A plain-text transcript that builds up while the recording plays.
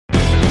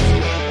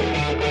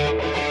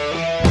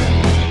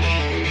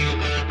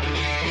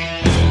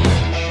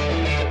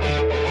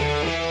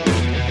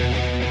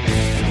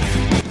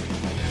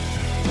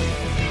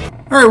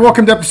All right,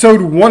 welcome to episode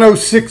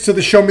 106 of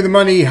the Show Me the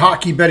Money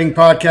Hockey Betting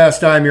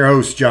Podcast. I'm your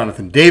host,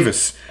 Jonathan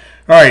Davis.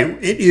 All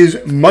right, it is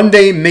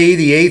Monday, May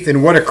the 8th,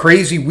 and what a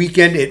crazy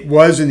weekend it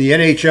was in the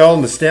NHL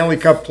and the Stanley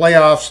Cup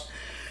playoffs.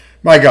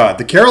 My God,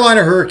 the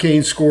Carolina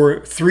Hurricanes score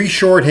 3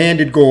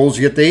 shorthanded goals,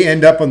 yet they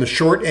end up on the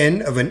short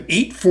end of an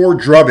 8-4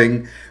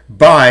 drubbing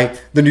by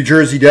the New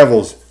Jersey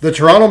Devils. The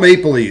Toronto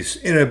Maple Leafs,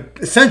 in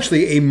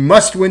essentially a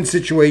must-win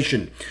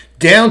situation,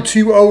 down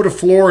 2-0 to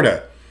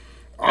Florida.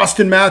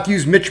 Austin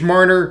Matthews, Mitch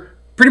Marner,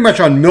 pretty much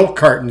on milk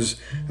cartons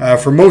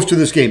for most of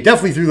this game.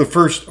 Definitely through the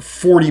first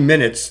 40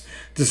 minutes,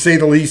 to say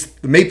the least.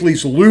 The Maple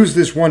Leafs lose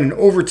this one in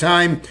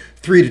overtime,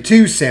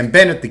 3-2. Sam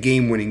Bennett, the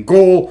game-winning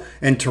goal.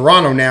 And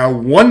Toronto now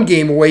 1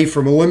 game away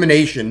from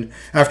elimination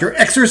after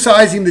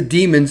exercising the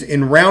demons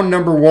in round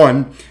number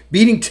 1,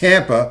 beating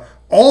Tampa.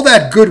 All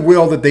that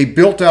goodwill that they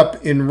built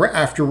up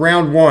after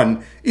round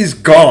 1 is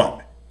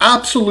gone.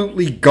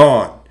 Absolutely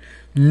gone.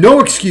 No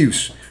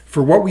excuse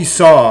for what we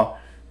saw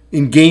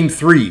in Game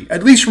 3,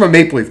 at least from a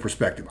Maple Leaf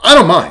perspective. I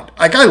don't mind.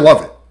 I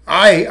love it.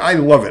 I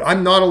love it.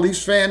 I'm not a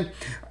Leafs fan.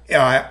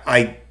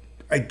 I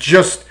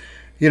just,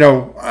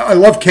 I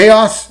love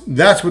chaos.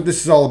 That's what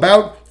this is all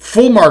about.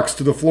 Full marks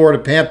to the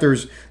Florida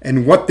Panthers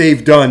and what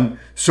they've done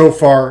so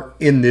far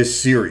in this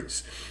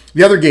series.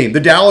 The other game, the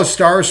Dallas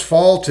Stars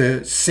fall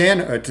to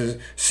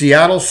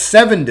Seattle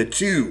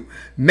 7-2.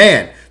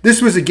 Man,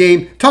 this was a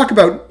game. Talk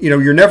about,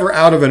 you're never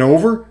out of an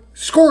over.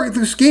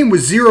 This game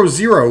was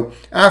 0-0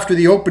 after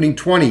the opening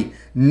 20.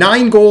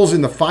 9 goals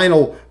in the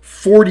final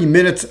 40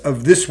 minutes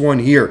of this one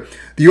here.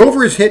 The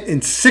over is hit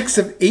in 6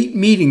 of 8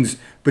 meetings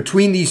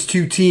between these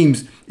two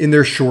teams in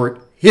their short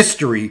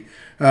history.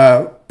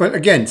 But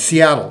again,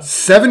 Seattle,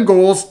 7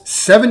 goals,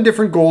 7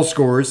 different goal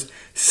scorers,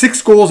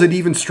 6 goals at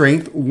even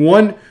strength,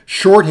 1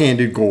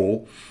 shorthanded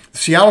goal. The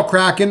Seattle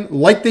Kraken,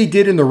 like they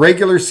did in the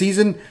regular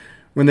season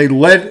when they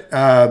led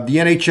the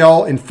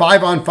NHL in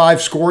 5-on-5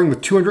 scoring with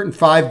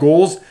 205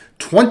 goals,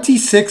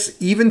 26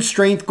 even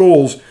strength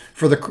goals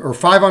for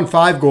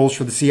 5-on-5 goals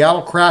for the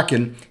Seattle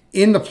Kraken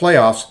in the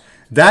playoffs.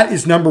 That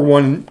is number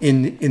 1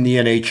 in the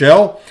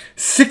NHL.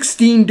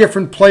 16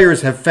 different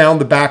players have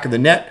found the back of the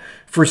net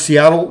for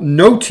Seattle.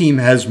 No team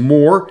has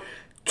more.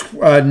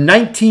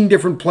 19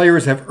 different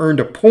players have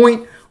earned a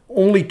point.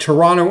 Only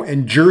Toronto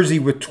and Jersey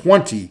with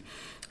 20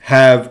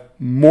 have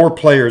more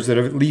players that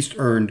have at least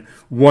earned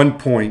 1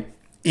 point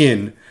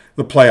in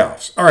the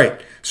playoffs. All right,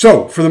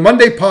 so for the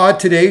Monday pod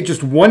today,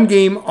 just 1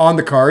 game on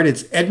the card.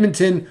 It's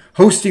Edmonton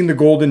hosting the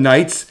Golden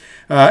Knights.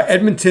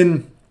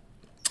 Edmonton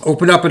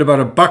opened up at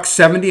about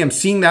 $1.70. I'm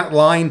seeing that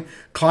line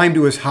climb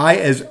to as high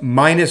as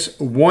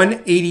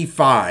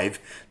 -185.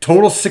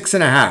 Total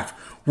 6.5.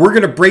 We're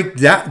going to break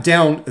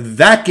down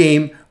that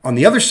game on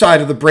the other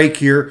side of the break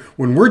here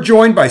when we're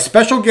joined by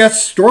special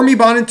guest Stormy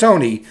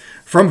Buonantony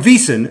from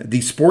VSIN,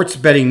 the Sports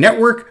Betting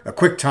Network. A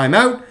quick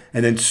timeout,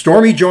 and then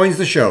Stormy joins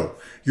the show.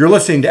 You're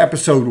listening to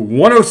episode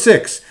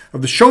 106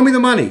 of the Show Me the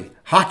Money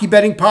Hockey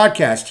Betting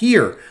Podcast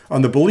here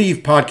on the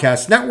Believe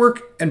Podcast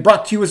Network, and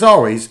brought to you as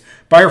always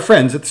by our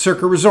friends at the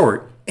Circa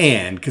Resort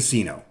and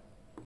Casino.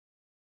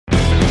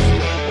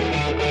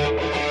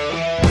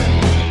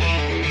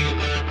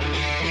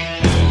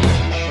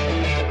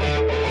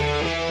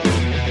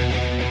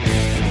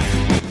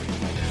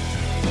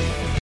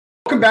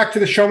 Welcome back to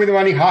the Show Me the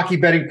Money Hockey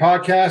Betting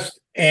Podcast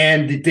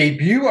and the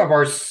debut of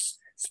our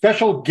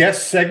special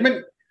guest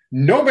segment.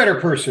 No better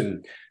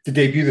person to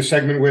debut the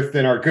segment with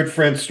than our good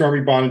friend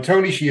Stormy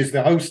Buonantony. She is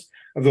the host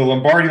of the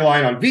Lombardi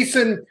Line on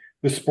VSIN,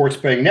 the Sports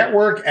Betting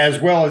Network, as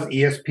well as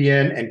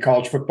ESPN and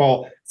college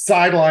football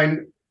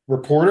sideline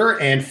reporter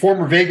and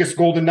former Vegas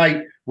Golden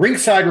Knight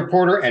ringside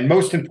reporter, and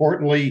most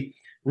importantly,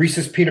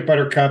 Reese's Peanut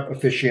Butter Cup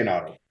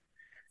aficionado.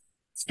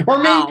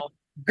 Stormy, wow.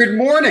 Good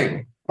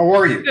morning. How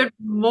are you? Good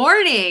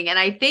morning. And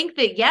I think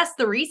that, yes,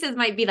 the Reese's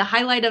might be the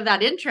highlight of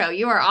that intro.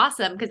 You are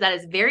awesome, because that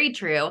is very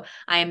true.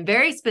 I am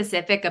very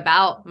specific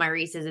about my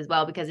Reese's as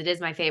well, because it is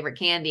my favorite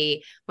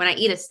candy. When I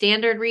eat a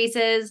standard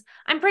Reese's,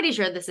 I'm pretty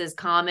sure this is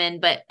common,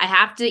 but I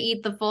have to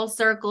eat the full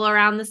circle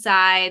around the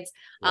sides,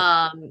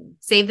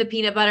 save the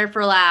peanut butter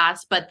for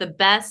last. But the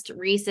best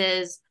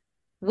Reese's,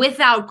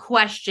 without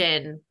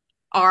question,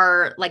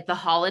 are like the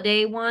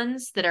holiday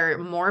ones that are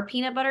more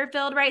peanut butter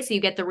filled, right? So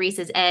you get the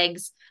Reese's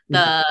eggs,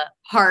 the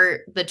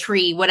heart, the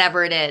tree,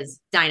 whatever it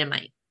is,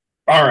 dynamite.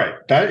 All right.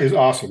 That is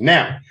awesome.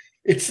 Now,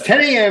 it's 10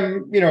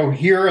 a.m.,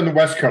 here on the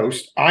West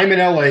Coast. I'm in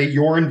LA.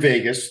 You're in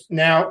Vegas.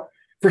 Now,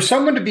 for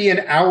someone to be in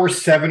hour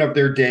 7 of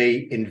their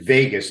day in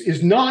Vegas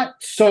is not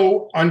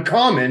so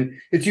uncommon.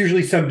 It's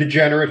usually some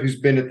degenerate who's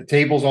been at the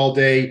tables all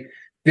day,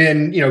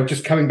 been,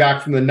 just coming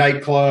back from the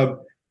nightclub.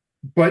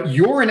 But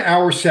you're in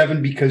hour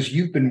 7 because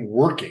you've been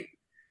working.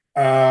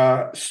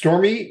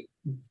 Stormy,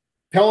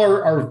 tell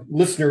our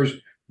listeners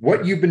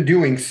what you've been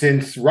doing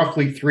since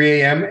roughly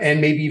 3 a.m.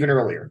 and maybe even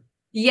earlier.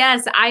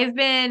 Yes, I've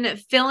been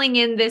filling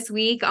in this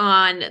week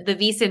on the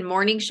VSIN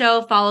morning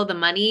show, Follow the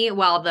Money,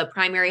 while the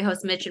primary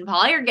host, Mitch and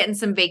Polly, are getting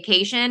some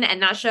vacation,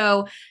 and that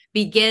show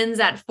begins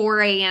at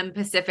 4 a.m.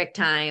 Pacific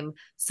time.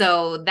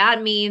 So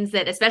that means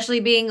that, especially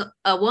being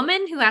a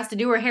woman who has to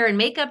do her hair and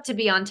makeup to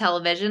be on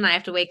television, I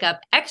have to wake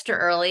up extra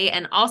early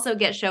and also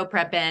get show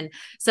prep in.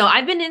 So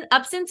I've been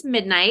up since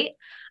midnight.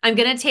 I'm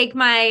going to take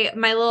my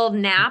little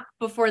nap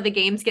before the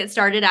games get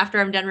started after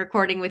I'm done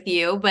recording with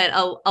you, but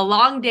a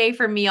long day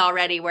for me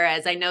already,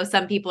 whereas I know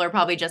some people are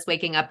probably just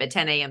waking up at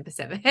 10 a.m.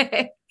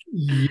 Pacific.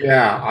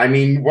 Yeah. I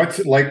mean, what's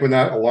it like when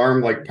that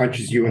alarm like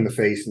punches you in the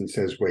face and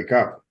says, wake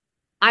up?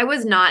 I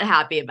was not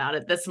happy about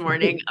it this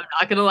morning. I'm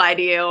not going to lie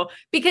to you,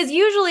 because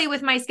usually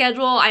with my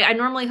schedule, I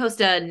normally host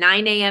a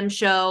 9 a.m.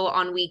 show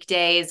on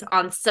weekdays.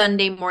 On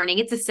Sunday morning,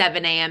 it's a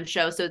 7 a.m.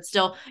 show. So it's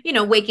still,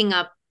 waking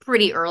up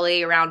pretty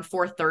early, around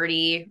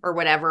 4:30 or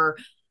whatever.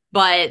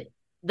 But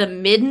the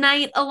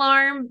midnight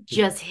alarm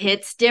just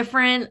hits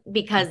different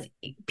because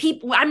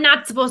I'm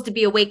not supposed to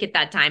be awake at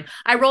that time.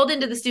 I rolled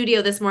into the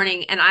studio this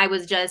morning and I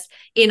was just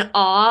in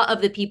awe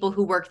of the people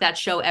who work that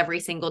show every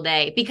single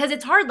day, because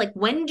it's hard. Like,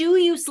 when do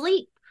you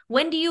sleep?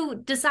 When do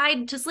you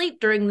decide to sleep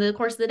during the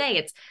course of the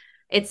day?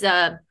 It's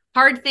a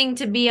hard thing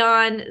to be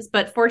on,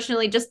 but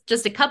fortunately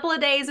just a couple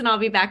of days and I'll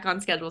be back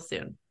on schedule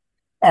soon.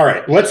 All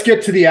right, let's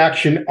get to the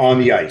action on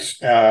the ice.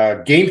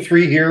 Game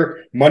 3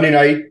 here, Monday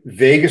night,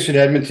 Vegas and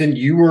Edmonton.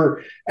 You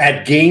were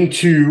at game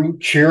 2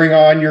 cheering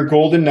on your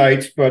Golden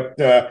Knights, but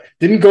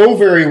didn't go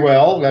very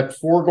well. That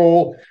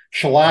 4-goal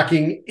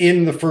shellacking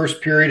in the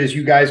first period as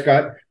you guys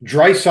got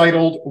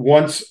Draisaitl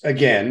once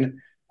again.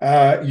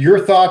 Your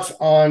thoughts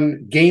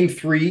on game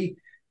 3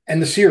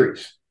 and the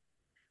series?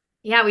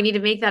 Yeah, we need to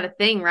make that a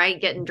thing,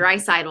 right? Getting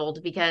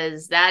Draisaitl,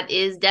 because that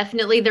is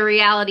definitely the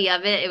reality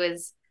of it. It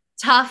was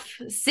tough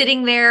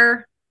sitting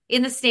there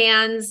in the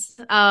stands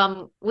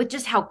with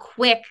just how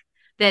quick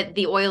that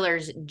the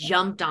Oilers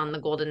jumped on the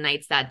Golden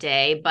Knights that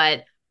day.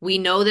 But we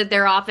know that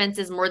their offense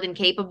is more than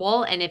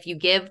capable. And if you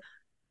give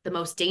the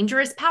most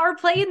dangerous power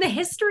play in the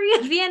history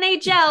of the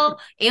NHL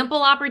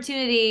ample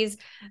opportunities,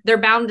 they're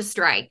bound to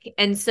strike.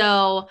 And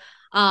so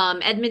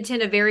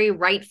Edmonton, a very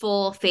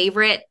rightful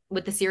favorite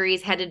with the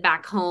series headed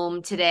back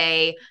home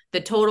today.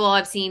 The total,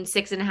 I've seen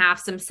 6.5,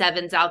 some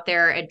 7s out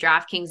there at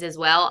DraftKings as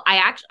well.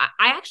 I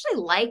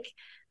actually like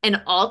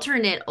an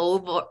alternate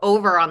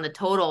over on the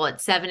total at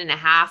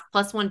 7.5,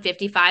 plus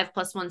 155,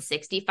 plus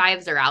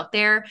 165s are out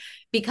there,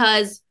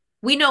 because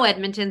we know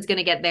Edmonton's going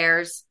to get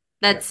theirs.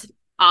 That's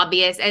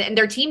obvious. And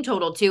their team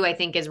total too, I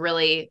think, is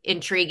really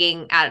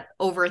intriguing at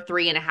over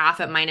 3.5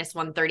 at minus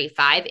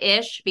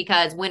 135-ish,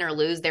 because win or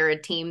lose, they're a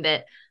team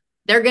that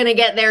they're going to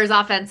get theirs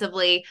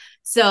offensively.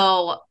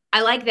 So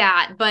I like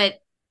that. But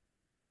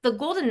the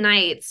Golden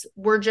Knights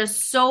were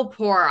just so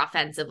poor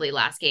offensively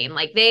last game.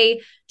 Like,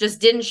 they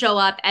just didn't show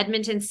up.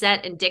 Edmonton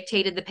set and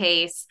dictated the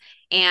pace.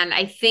 And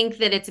I think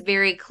that it's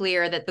very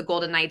clear that the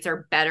Golden Knights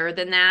are better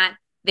than that.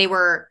 They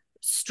were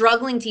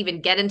struggling to even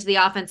get into the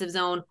offensive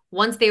zone.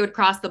 Once they would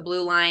cross the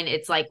blue line,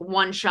 it's like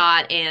one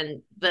shot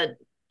and the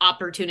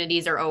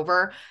opportunities are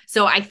over.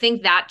 So I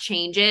think that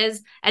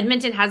changes.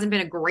 Edmonton hasn't been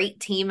a great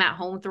team at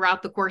home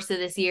throughout the course of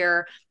this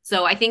year.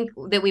 So I think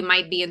that we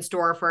might be in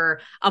store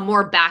for a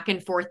more back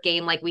and forth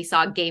game like we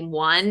saw game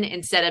 1,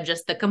 instead of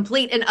just the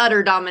complete and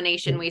utter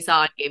domination we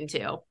saw in game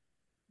 2.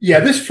 Yeah,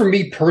 this for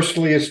me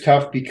personally is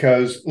tough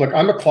because, look,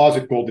 I'm a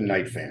closet Golden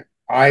Knight fan.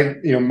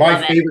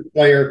 My favorite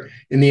player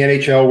in the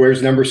NHL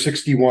wears number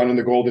 61 in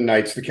the Golden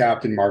Knights, the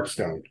captain, Mark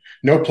Stone.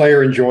 No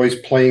player enjoys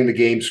playing the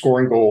game,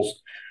 scoring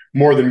goals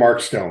more than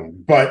Mark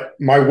Stone. But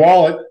my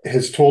wallet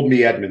has told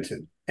me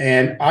Edmonton.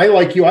 And I,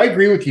 like you, I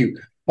agree with you.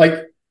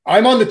 Like,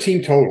 I'm on the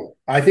team total.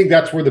 I think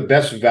that's where the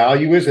best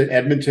value is, at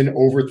Edmonton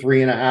over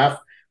 3.5.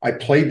 I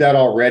played that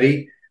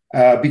already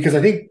because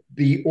I think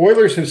the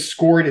Oilers have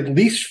scored at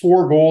least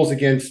 4 goals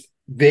against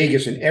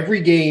Vegas in every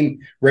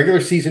game,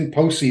 regular season,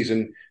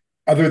 postseason,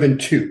 other than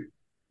two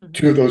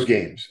of those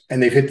games.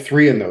 And they've hit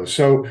 3 in those.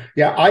 So,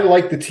 yeah, I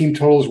like the team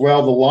total as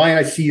well. The line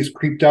I see is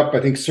creeped up. I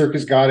think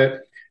Circa's got it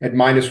at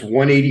minus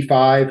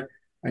 185.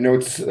 I know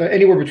it's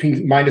anywhere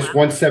between minus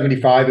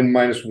 175 and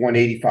minus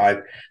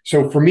 185.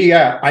 So for me,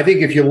 yeah, I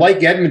think if you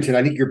like Edmonton,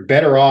 I think you're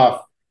better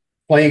off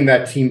playing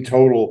that team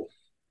total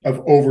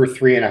of over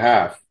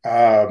 3.5.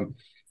 I've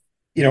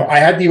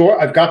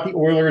got the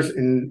Oilers,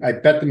 and I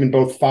bet them in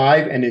both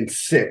 5 and in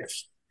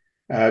 6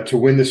 to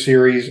win the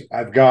series.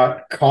 I've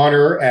got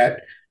Connor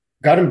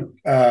got him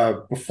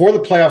before the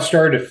playoffs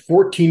started at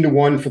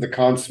 14-1 for the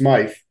Conn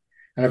Smythe,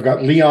 and I've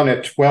got Leon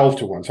at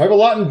 12-1. So I have a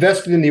lot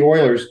invested in the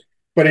Oilers,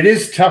 but it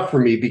is tough for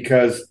me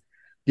because,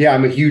 yeah,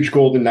 I'm a huge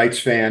Golden Knights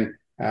fan.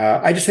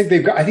 I just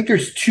think I think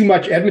there's too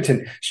much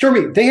Edmonton.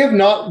 Stormy,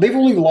 they've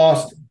only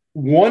lost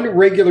 1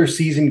 regular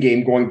season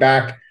game going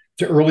back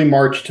to early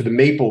March to the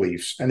Maple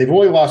Leafs, and they've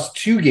only lost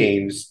 2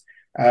 games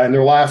in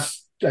their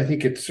last, I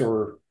think it's,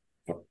 in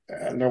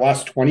their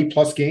last 20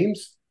 plus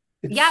games.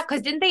 Yeah,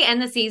 because didn't they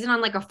end the season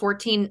on like a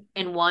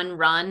 14-1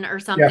 run or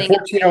something?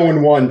 Yeah,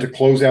 14-0-1 to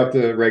close out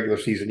the regular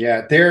season.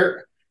 Yeah,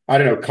 I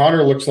don't know.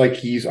 Connor looks like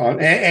he's on,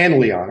 and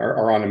Leon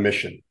are on a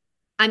mission.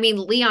 I mean,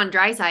 Leon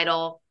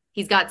Draisaitl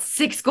He's got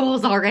 6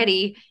 goals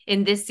already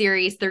in this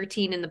series,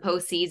 13 in the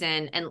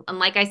postseason. And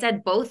like I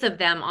said, both of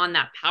them on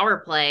that power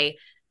play.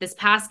 This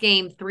past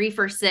game, 3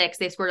 for 6.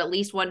 They scored at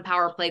least 1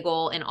 power play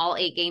goal in all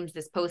 8 games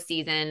this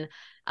postseason.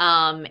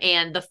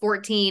 And the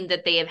 14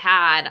 that they have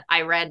had,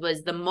 I read,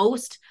 was the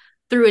most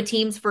through a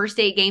team's first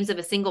 8 games of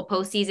a single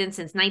postseason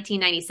since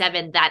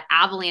 1997, that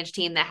Avalanche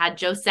team that had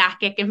Joe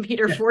Sakic and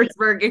Peter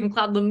Forsberg and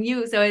Claude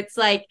Lemieux. So it's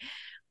like,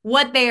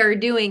 what they are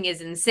doing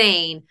is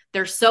insane.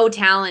 They're so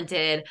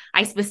talented.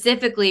 I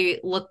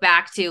specifically look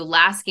back to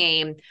last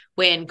game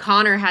when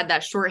Connor had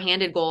that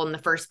shorthanded goal in the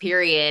first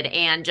period,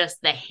 and just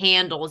the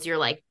handles. You're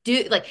like,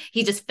 dude, like,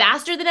 he's just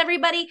faster than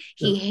everybody.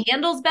 He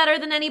handles better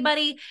than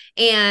anybody.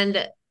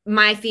 And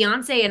my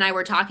fiance and I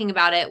were talking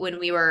about it when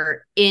we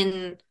were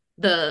in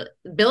the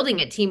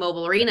building at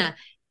T-Mobile Arena.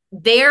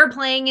 They're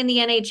playing in the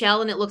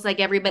NHL, and it looks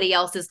like everybody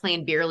else is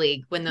playing beer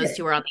league when those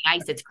two are on the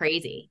ice. It's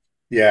crazy.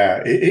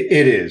 Yeah,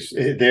 it is.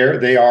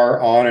 They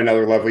are on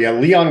another level. Yeah,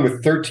 Leon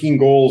with 13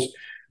 goals.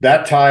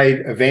 That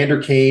tied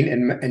Evander Kane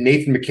and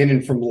Nathan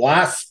McKinnon from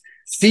last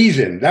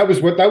season. That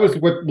was what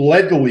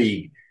led the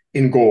league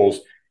in goals.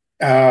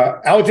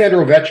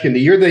 Alexander Ovechkin, the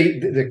year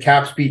the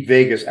Caps beat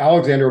Vegas,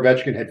 Alexander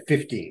Ovechkin had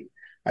 15.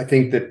 I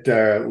think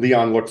that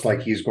Leon looks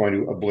like he's going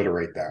to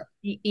obliterate that.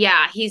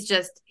 Yeah, he's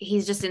just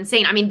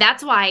insane. I mean,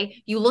 that's why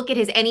you look at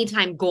his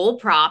anytime goal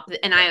prop,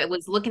 and I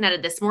was looking at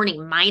it this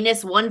morning,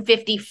 minus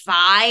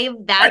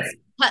 155. That's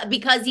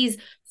because he's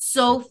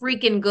so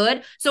freaking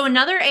good. So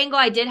another angle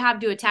I did have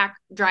to attack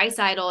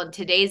Draisaitl in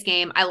today's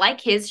game. I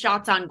like his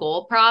shots on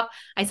goal prop.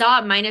 I saw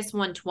it minus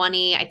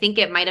 120. I think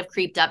it might have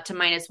creeped up to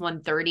minus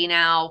 130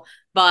 now,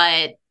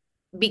 but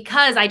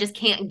because I just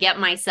can't get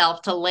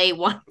myself to lay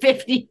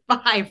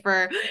 155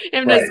 for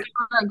him to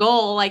score a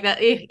goal like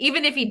that.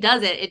 Even if he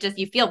does it, it just,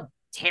 you feel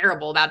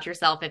terrible about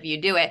yourself if you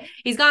do it.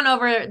 He's gone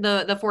over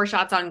the 4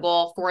 shots on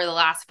goal for the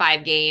last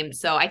 5 games.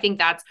 So I think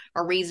that's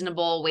a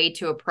reasonable way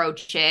to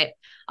approach it.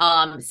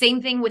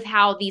 Same thing with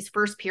how these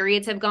first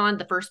periods have gone.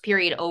 The first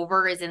period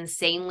over is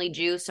insanely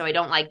juiced, so I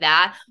don't like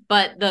that.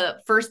 But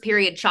the first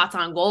period shots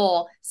on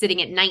goal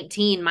sitting at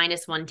 19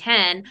 minus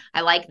 110.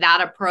 I like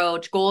that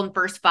approach. Goal in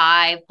first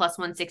 5 plus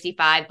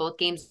 165. Both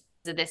games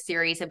of this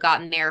series have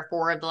gotten there.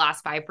 4 of the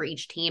last 5 for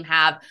each team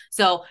have.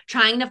 So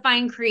trying to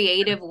find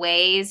creative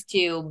ways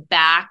to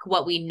back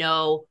what we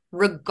know,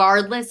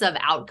 regardless of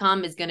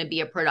outcome, is going to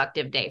be a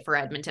productive day for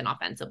Edmonton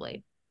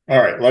offensively. All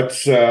right,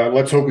 let's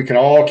hope we can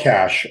all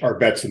cash our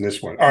bets in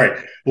this one. All right,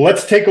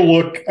 let's take a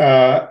look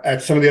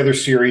at some of the other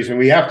series, and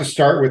we have to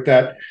start with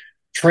that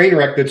train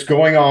wreck that's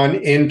going on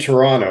in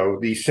Toronto,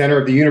 the center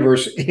of the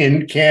universe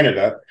in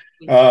Canada.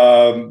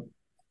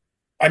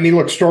 I mean,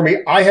 look, Stormy,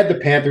 I had the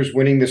Panthers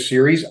winning this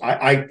series.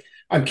 I'm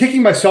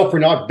kicking myself for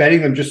not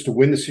betting them just to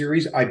win the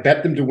series. I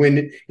bet them to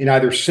win in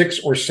either 6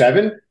 or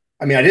 7.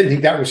 I mean, I didn't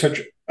think that was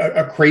such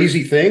a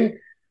crazy thing.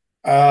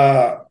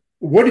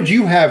 What did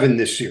you have in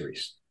this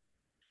series?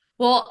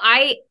 Well,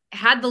 I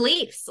had the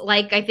Leafs,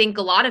 like I think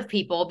a lot of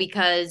people,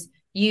 because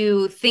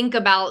you think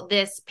about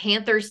this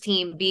Panthers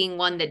team being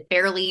one that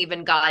barely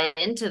even got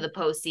into the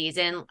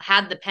postseason.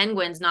 Had the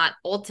Penguins not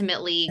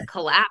ultimately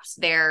collapsed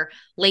there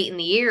late in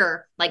the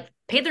year, like,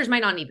 Panthers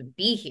might not even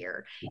be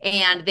here.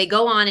 And they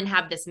go on and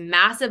have this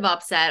massive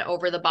upset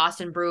over the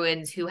Boston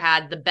Bruins, who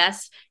had the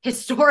best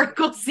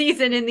historical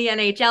season in the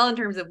NHL in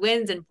terms of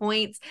wins and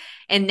points.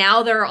 And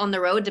now they're on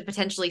the road to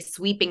potentially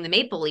sweeping the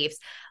Maple Leafs.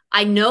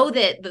 I know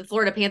that the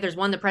Florida Panthers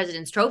won the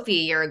President's Trophy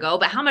a year ago,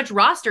 but how much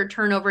roster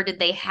turnover did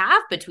they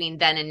have between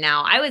then and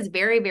now? I was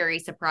very, very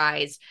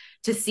surprised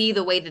to see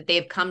the way that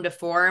they've come to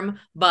form,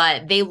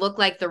 but they look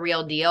like the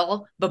real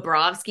deal.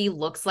 Bobrovsky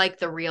looks like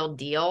the real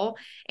deal.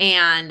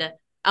 And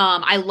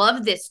I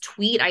love this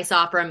tweet I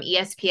saw from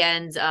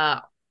ESPN's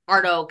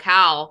Ardo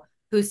Cow,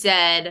 who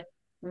said,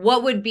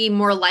 what would be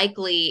more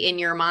likely in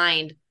your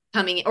mind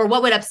coming, or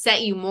what would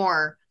upset you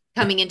more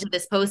coming into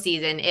this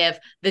postseason, if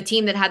the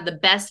team that had the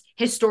best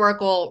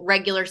historical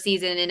regular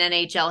season in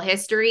NHL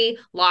history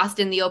lost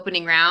in the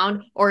opening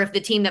round, or if the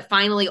team that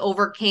finally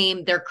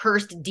overcame their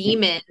cursed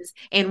demons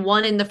and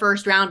won in the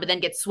first round but then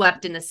gets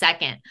swept in the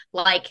second?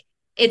 Like,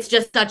 it's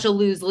just such a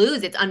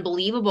lose-lose. It's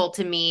unbelievable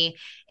to me.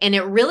 And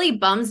it really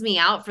bums me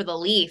out for the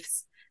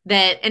Leafs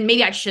that, and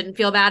maybe I shouldn't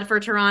feel bad for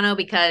Toronto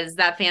because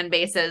that fan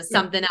base is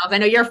something else. I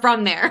know you're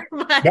from there.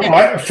 But... No,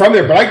 I'm from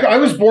there, but I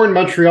was born in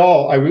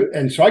Montreal.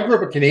 And so I grew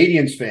up a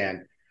Canadiens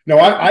fan. No,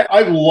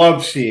 I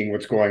love seeing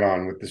what's going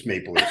on with this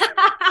Maple Leafs.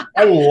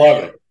 I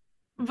love it.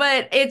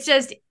 But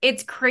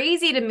it's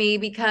crazy to me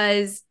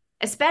because,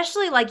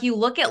 especially like, you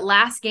look at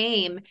last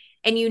game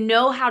and you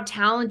know how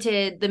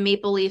talented the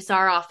Maple Leafs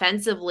are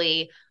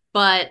offensively,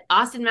 but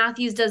Austin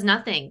Matthews does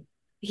nothing.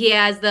 He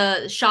has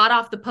the shot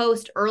off the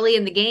post early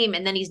in the game,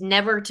 and then he's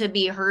never to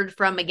be heard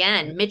from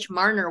again. Mitch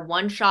Marner,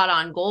 1 shot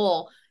on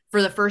goal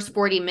for the first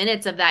 40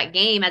 minutes of that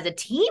game. As a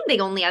team, they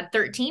only had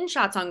 13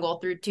 shots on goal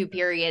through 2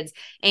 periods.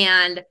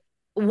 And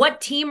what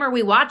team are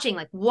we watching?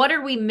 Like, what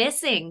are we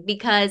missing?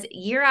 Because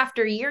year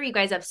after year, you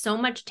guys have so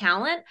much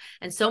talent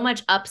and so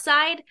much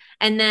upside,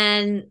 and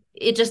then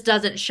it just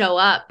doesn't show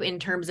up in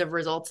terms of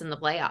results in the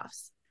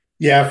playoffs.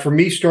 Yeah, for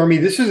me, Stormy,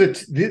 this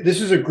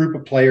is a group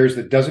of players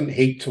that doesn't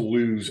hate to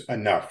lose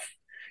enough.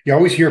 You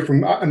always hear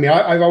from, I mean,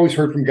 I've always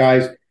heard from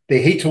guys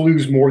they hate to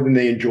lose more than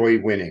they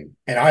enjoy winning,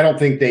 and I don't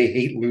think they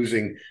hate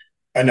losing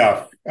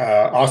enough.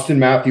 Austin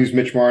Matthews,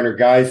 Mitch Marner,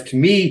 guys to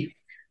me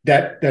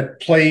that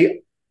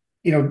play,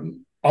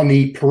 on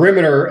the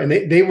perimeter, and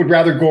they would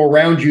rather go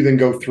around you than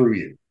go through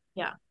you.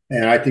 Yeah.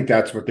 And I think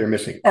that's what they're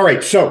missing. All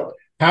right, so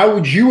how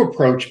would you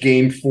approach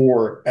Game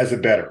 4 as a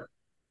bettor?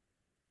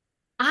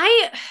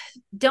 I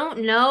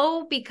don't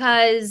know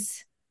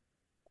because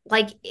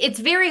it's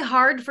very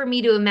hard for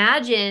me to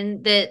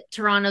imagine that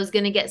Toronto's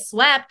going to get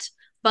swept,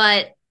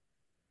 but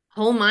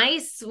home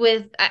ice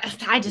with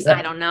I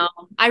don't know.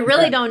 I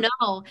really don't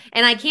know.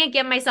 And I can't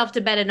get myself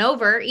to bet an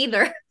over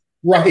either.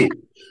 Right.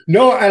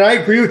 No, and I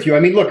agree with you.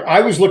 I mean, look,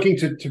 I was looking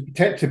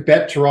to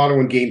bet Toronto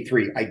in Game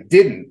 3. I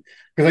didn't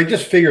because I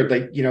just figured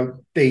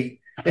they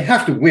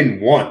have to win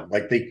one.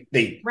 Right?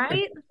 They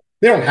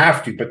don't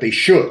have to, but they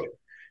should.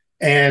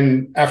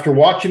 And after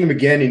watching them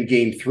again in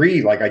Game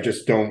 3, I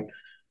just don't.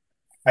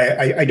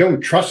 I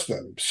don't trust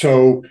them.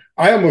 So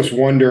I almost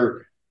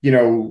wonder,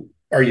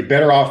 are you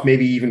better off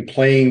maybe even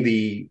playing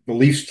the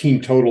Leafs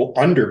team total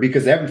under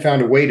because they haven't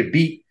found a way to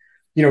beat,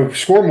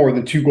 score more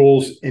than 2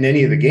 goals in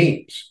any of the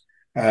games.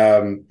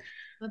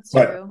 That's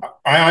true.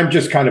 I'm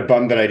just kind of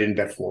bummed that I didn't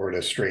bet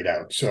Florida straight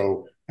out.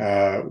 So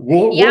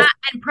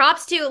and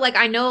props to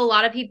I know a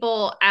lot of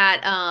people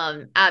at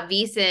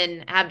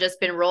VSIN have just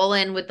been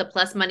rolling with the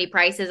plus money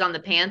prices on the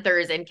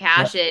Panthers and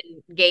cash it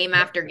game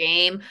after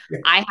game. Yeah.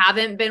 I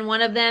haven't been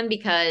one of them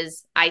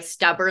because I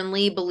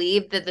stubbornly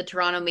believe that the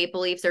Toronto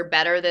Maple Leafs are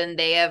better than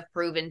they have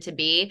proven to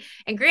be.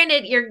 And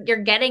granted,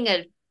 you're getting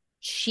a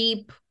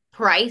cheap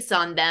price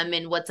on them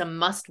in what's a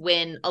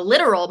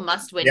literal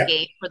must-win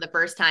game for the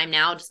first time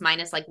now, just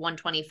minus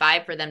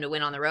 125 for them to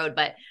win on the road,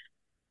 but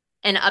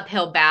an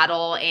uphill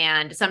battle,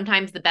 and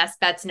sometimes the best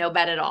bet's no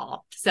bet at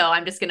all. So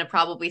I'm just going to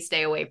probably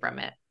stay away from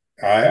it.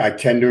 I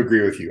tend to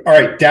agree with you. All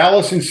right,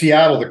 Dallas and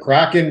Seattle, the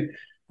Kraken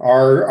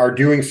are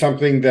doing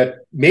something that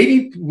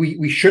maybe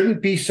we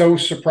shouldn't be so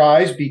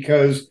surprised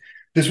because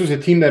this was a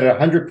team that had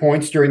 100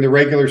 points during the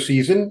regular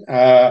season.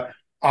 I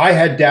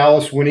had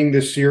Dallas winning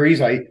this series.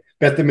 I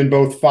bet them in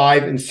both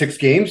 5 and 6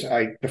 games.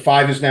 The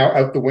 5 is now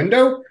out the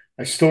window.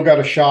 I still got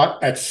a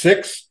shot at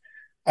 6.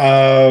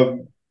 Dallas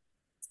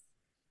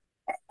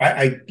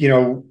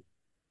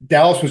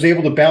was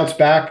able to bounce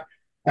back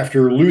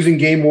after losing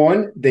Game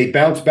 1. They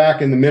bounced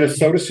back in the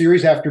Minnesota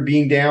series after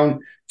being down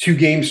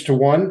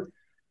 2-1.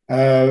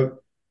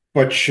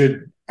 But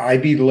should I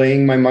be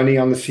laying my money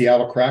on the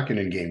Seattle Kraken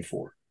in Game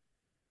 4?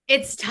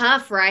 It's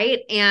tough,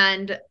 right?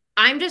 And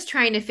I'm just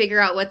trying to figure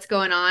out what's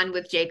going on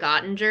with Jake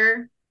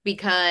Ottinger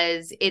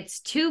because it's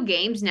 2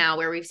 games now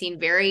where we've seen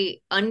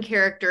very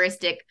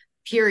uncharacteristic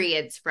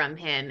periods from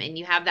him. And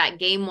you have that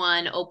Game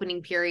 1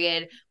 opening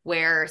period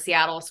where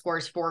Seattle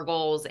scores 4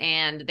 goals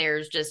and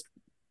there's just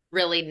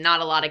really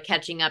not a lot of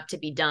catching up to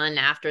be done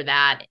after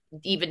that,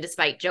 even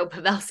despite Joe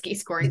Pavelski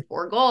scoring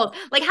 4 goals.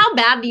 How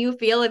bad do you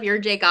feel if you're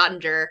Jake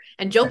Ottinger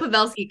and Joe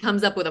Pavelski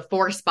comes up with a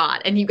 4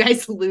 spot and you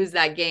guys lose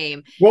that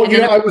game? Well,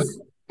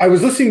 I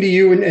was listening to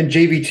you and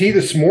JVT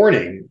this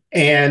morning,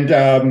 and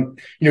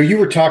you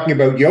were talking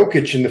about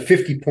Jokic and the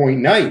 50-point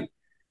night.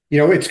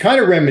 It's kind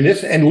of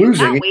reminiscent and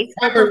losing.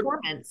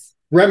 Performance.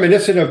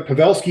 Reminiscent of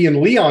Pavelski and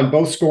Leon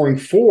both scoring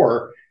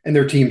 4 and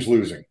their teams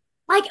losing.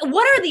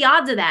 What are the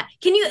odds of that?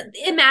 Can you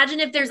imagine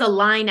if there's a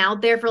line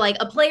out there for a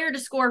player to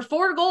score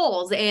 4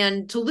 goals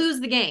and to lose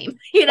the game?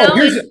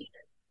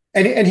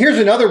 And here's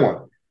another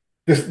one.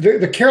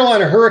 The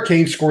Carolina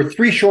Hurricanes score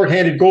 3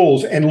 shorthanded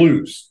goals and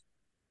lose.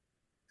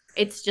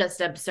 It's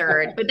just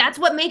absurd. But that's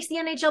what makes the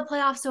NHL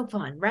playoffs so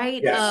fun,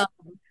 right? Yes.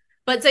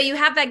 But so you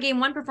have that Game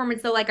 1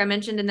 performance, though, like I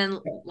mentioned, and then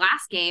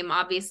last game,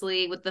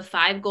 obviously, with the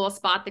 5-goal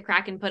spot the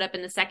Kraken put up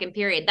in the second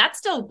period. That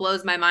still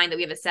blows my mind that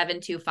we have a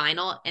 7-2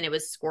 final, and it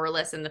was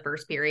scoreless in the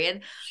first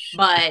period.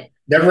 But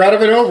never out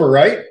of it over,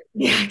 right?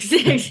 Yeah,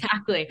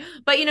 exactly.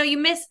 But, you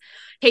miss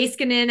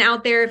Heiskanen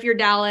out there if you're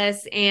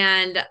Dallas.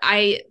 And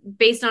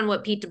based on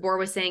what Pete DeBoer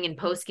was saying in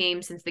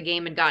post-game, since the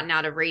game had gotten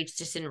out of reach,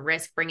 just didn't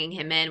risk bringing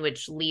him in,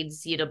 which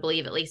leads you to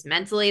believe, at least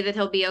mentally, that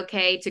he'll be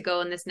okay to go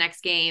in this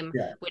next game,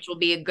 which will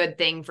be a good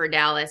thing for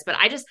Dallas. But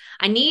I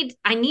need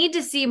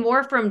to see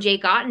more from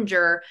Jake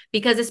Ottinger,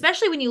 because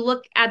especially when you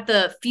look at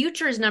the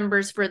futures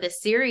numbers for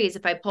this series,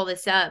 if I pull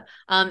this up,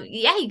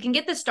 you can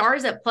get the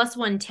Stars at plus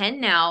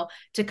 110 now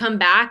to come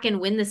back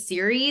and win the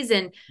series.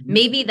 And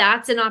maybe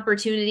that's an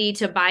opportunity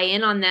to buy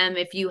in on them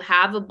if you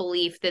have a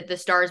belief that the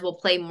Stars will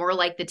play more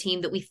like the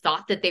team that we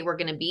thought that they were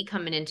going to be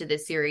coming into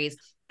this series.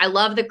 I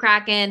love the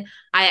Kraken.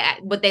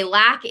 What they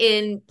lack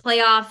in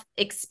playoff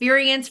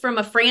experience from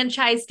a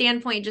franchise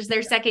standpoint, just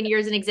their second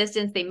years in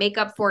existence, they make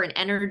up for in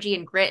energy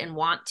and grit and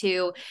want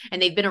to.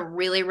 And they've been a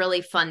really,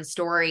 really fun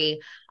story.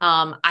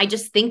 I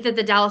just think that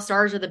the Dallas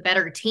Stars are the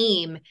better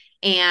team,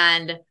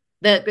 and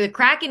the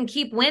Kraken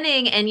keep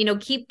winning and,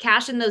 keep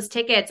cashing those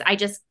tickets. I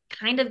just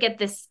kind of get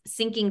this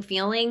sinking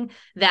feeling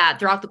that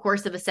throughout the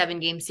course of a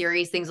 7-game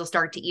series, things will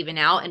start to even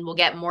out and we'll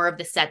get more of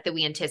the set that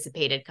we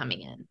anticipated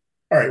coming in.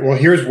 All right. Well,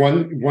 here's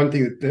one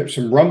thing. There's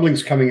some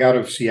rumblings coming out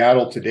of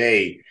Seattle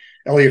today.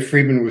 Elliot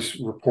Friedman was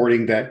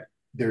reporting that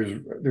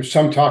there's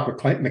some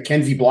talk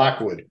Mackenzie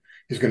Blackwood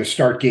is going to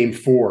start Game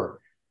 4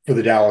 for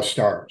the Dallas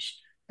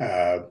Stars.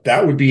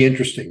 That would be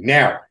interesting.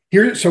 Now,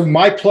 so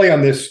my play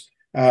on this: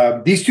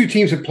 these two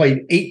teams have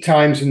played 8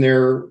 times in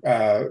their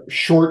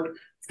short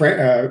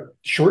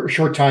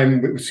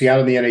time with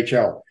Seattle in the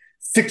NHL.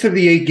 6 of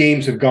the 8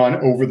 games have gone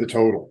over the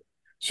total.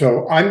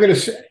 So I'm going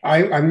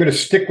to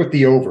stick with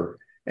the over.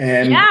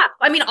 And yeah,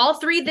 I mean, all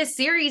 3 this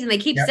series, and they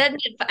keep setting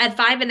it at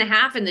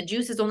 5.5, and the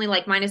juice is only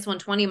like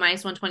 -120,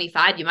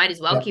 -125. You might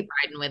as well keep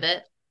riding with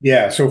it.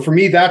 Yeah, so for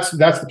me, that's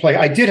the play.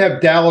 I did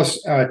have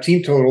Dallas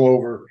team total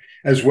over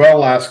as well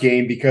last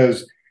game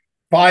because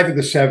 5 of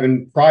the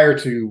 7 prior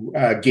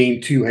to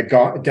Game 2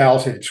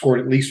 Dallas had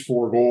scored at least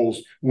 4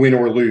 goals, win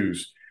or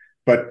lose.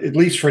 But at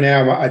least for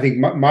now, I think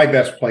my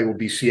best play will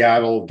be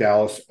Seattle,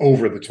 Dallas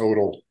over the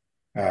total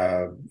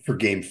for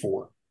Game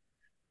 4.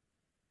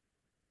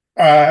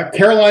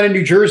 Carolina,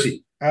 New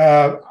Jersey.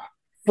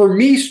 For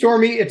me,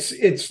 Stormy,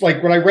 it's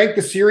like when I rank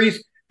the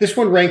series, this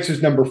one ranks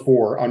as number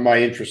 4 on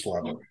my interest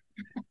level.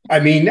 I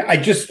mean, I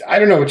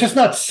don't know. It's just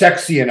not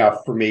sexy enough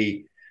for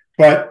me.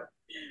 But,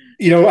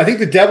 I think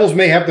the Devils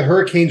may have the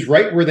Hurricanes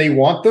right where they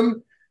want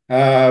them.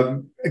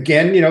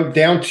 Again,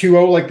 down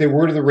 2-0 like they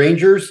were to the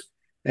Rangers.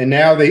 And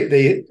now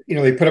they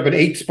put up an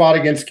 8 spot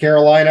against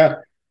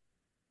Carolina.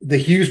 The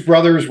Hughes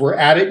brothers were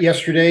at it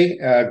yesterday.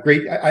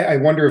 Great. I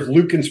wonder if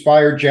Luke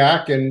inspired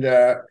Jack, and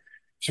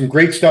some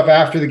great stuff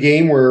after the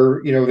game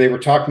where, they were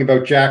talking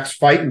about Jack's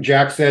fight, and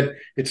Jack said,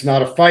 it's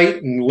not a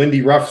fight. And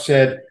Lindy Ruff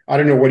said, I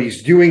don't know what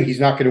he's doing. He's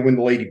not going to win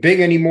the Lady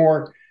Byng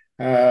anymore.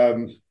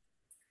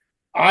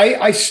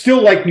 I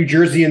still like New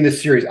Jersey in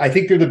this series. I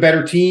think they're the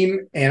better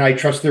team, and I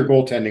trust their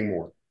goaltending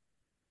more.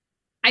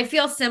 I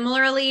feel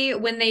similarly.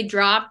 When they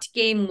dropped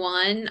Game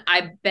 1,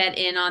 I bet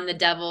in on the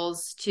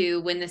Devils to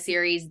win the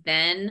series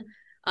then.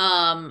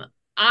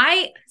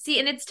 I see,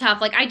 and it's tough.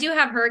 Like, I do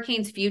have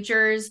Hurricanes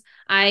futures.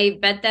 I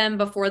bet them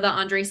before the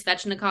Andrei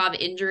Svechnikov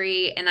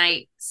injury, and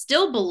I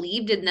still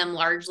believed in them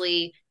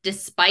largely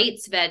despite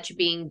Svech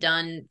being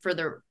done for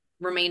the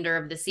remainder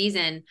of the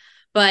season.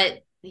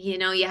 But, you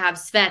have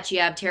Svech, you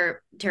have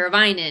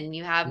Teravainen,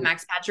 you have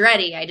Max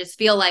Pacioretty. I just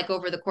feel like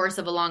over the course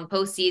of a long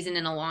postseason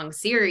and a long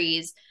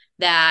series,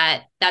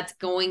 that's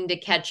going to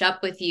catch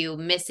up with you,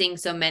 missing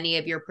so many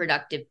of your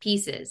productive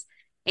pieces.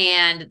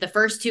 And the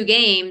first 2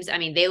 games, I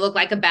mean, they look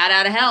like a bat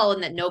out of hell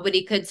and that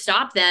nobody could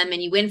stop them.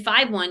 And you win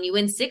 5-1, you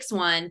win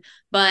 6-1,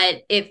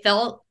 but it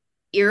felt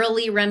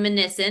eerily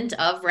reminiscent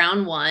of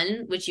round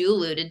 1, which you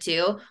alluded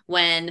to,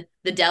 when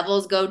the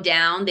Devils go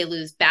down, they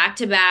lose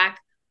back-to-back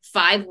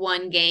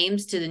 5-1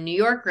 games to the New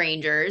York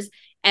Rangers.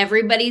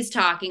 Everybody's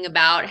talking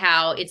about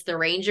how it's the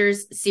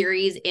Rangers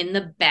series in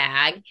the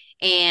bag.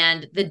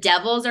 And the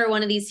Devils are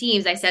one of these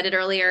teams, I said it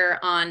earlier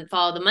on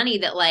Follow the Money,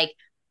 that like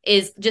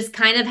is just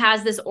kind of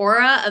has this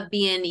aura of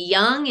being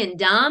young and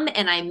dumb.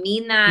 And I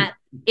mean that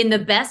in the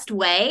best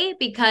way,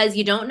 because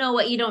you don't know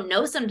what you don't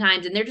know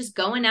sometimes. And they're just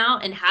going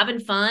out and having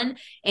fun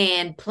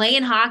and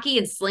playing hockey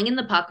and slinging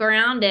the puck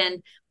around.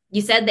 And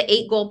you said the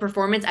 8-goal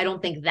performance. I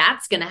don't think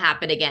that's going to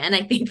happen again.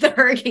 I think the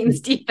Hurricanes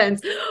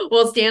defense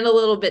will stand a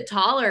little bit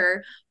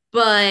taller,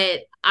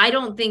 but I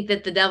don't think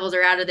that the Devils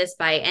are out of this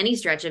by any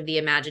stretch of the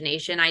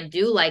imagination. I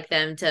do like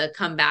them to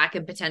come back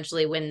and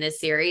potentially win this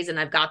series, and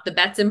I've got the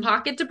bets in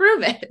pocket to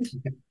prove it.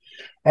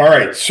 All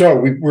right, so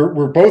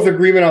we're both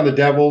agreement on the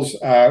Devils.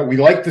 We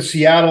like the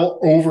Seattle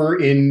over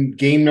in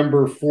game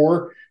number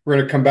 4. We're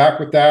going to come back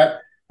with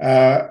that.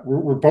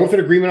 We're both in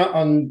agreement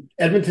on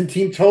Edmonton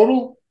team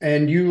total,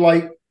 and you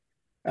like.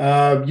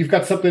 You've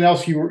got something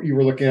else you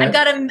were looking at.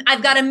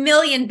 I've got a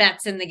million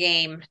bets in the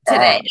game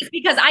today, just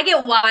because I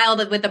get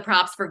wild with the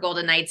props for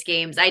Golden Knights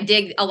games. I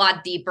dig a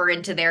lot deeper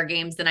into their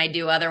games than I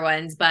do other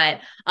ones. But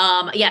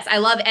yes, I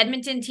love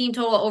Edmonton team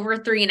total over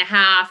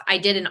 3.5. I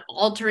did an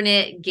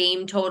alternate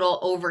game total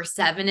over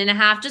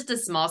 7.5, just a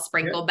small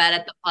sprinkle bet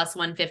at the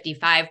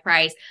 +155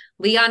 price.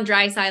 Leon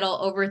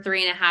Draisaitl over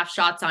 3.5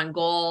 shots on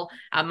goal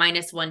at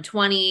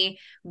 -120.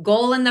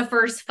 Goal in the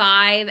first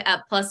 5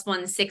 at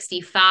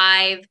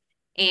 +165.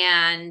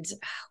 And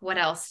what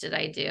else did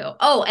I do?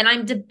 Oh, and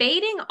I'm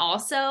debating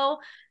also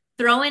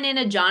throwing in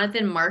a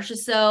Jonathan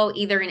Marchessault,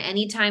 either an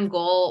anytime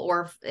goal,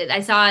 or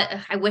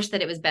I wish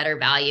that it was better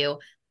value.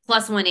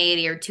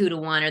 +180 or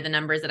 2-1 are the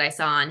numbers that I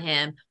saw on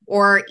him,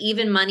 or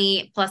even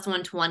money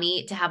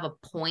 +120 to have a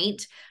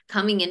point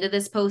coming into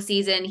this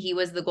postseason. He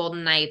was the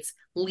Golden Knights'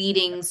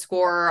 leading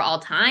scorer all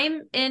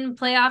time in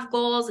playoff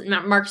goals.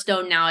 Mark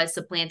Stone now has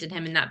supplanted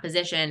him in that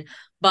position,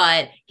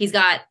 but he's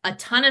got a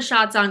ton of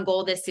shots on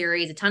goal this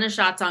series, a ton of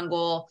shots on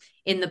goal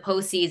in the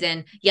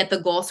postseason, yet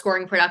the goal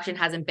scoring production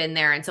hasn't been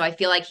there. And so I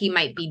feel like he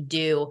might be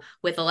due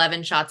with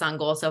 11 shots on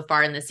goal so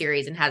far in the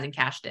series and hasn't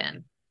cashed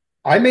in.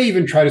 I may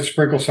even try to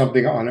sprinkle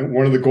something on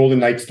one of the Golden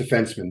Knights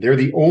defensemen. They're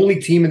the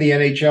only team in the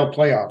NHL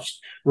playoffs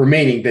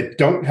remaining that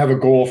don't have a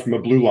goal from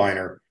a blue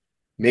liner.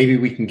 Maybe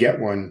we can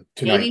get one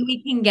tonight. Maybe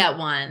we can get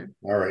one.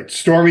 All right.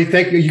 Stormy,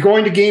 thank you. Are you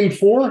going to game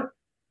 4?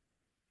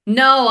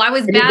 No, I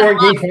was Any bad more in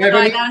luck. game 5? So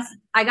Any?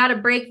 I gotta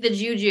break the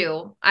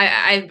juju.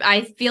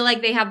 I feel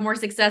like they have more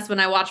success when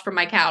I watch from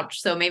my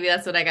couch. So maybe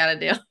that's what I gotta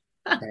do.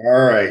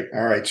 All right.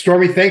 All right.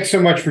 Stormy, thanks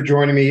so much for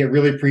joining me. I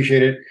really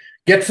appreciate it.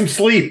 Get some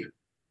sleep.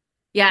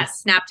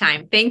 Yes, nap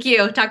time. Thank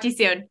you. Talk to you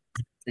soon.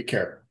 Take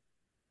care.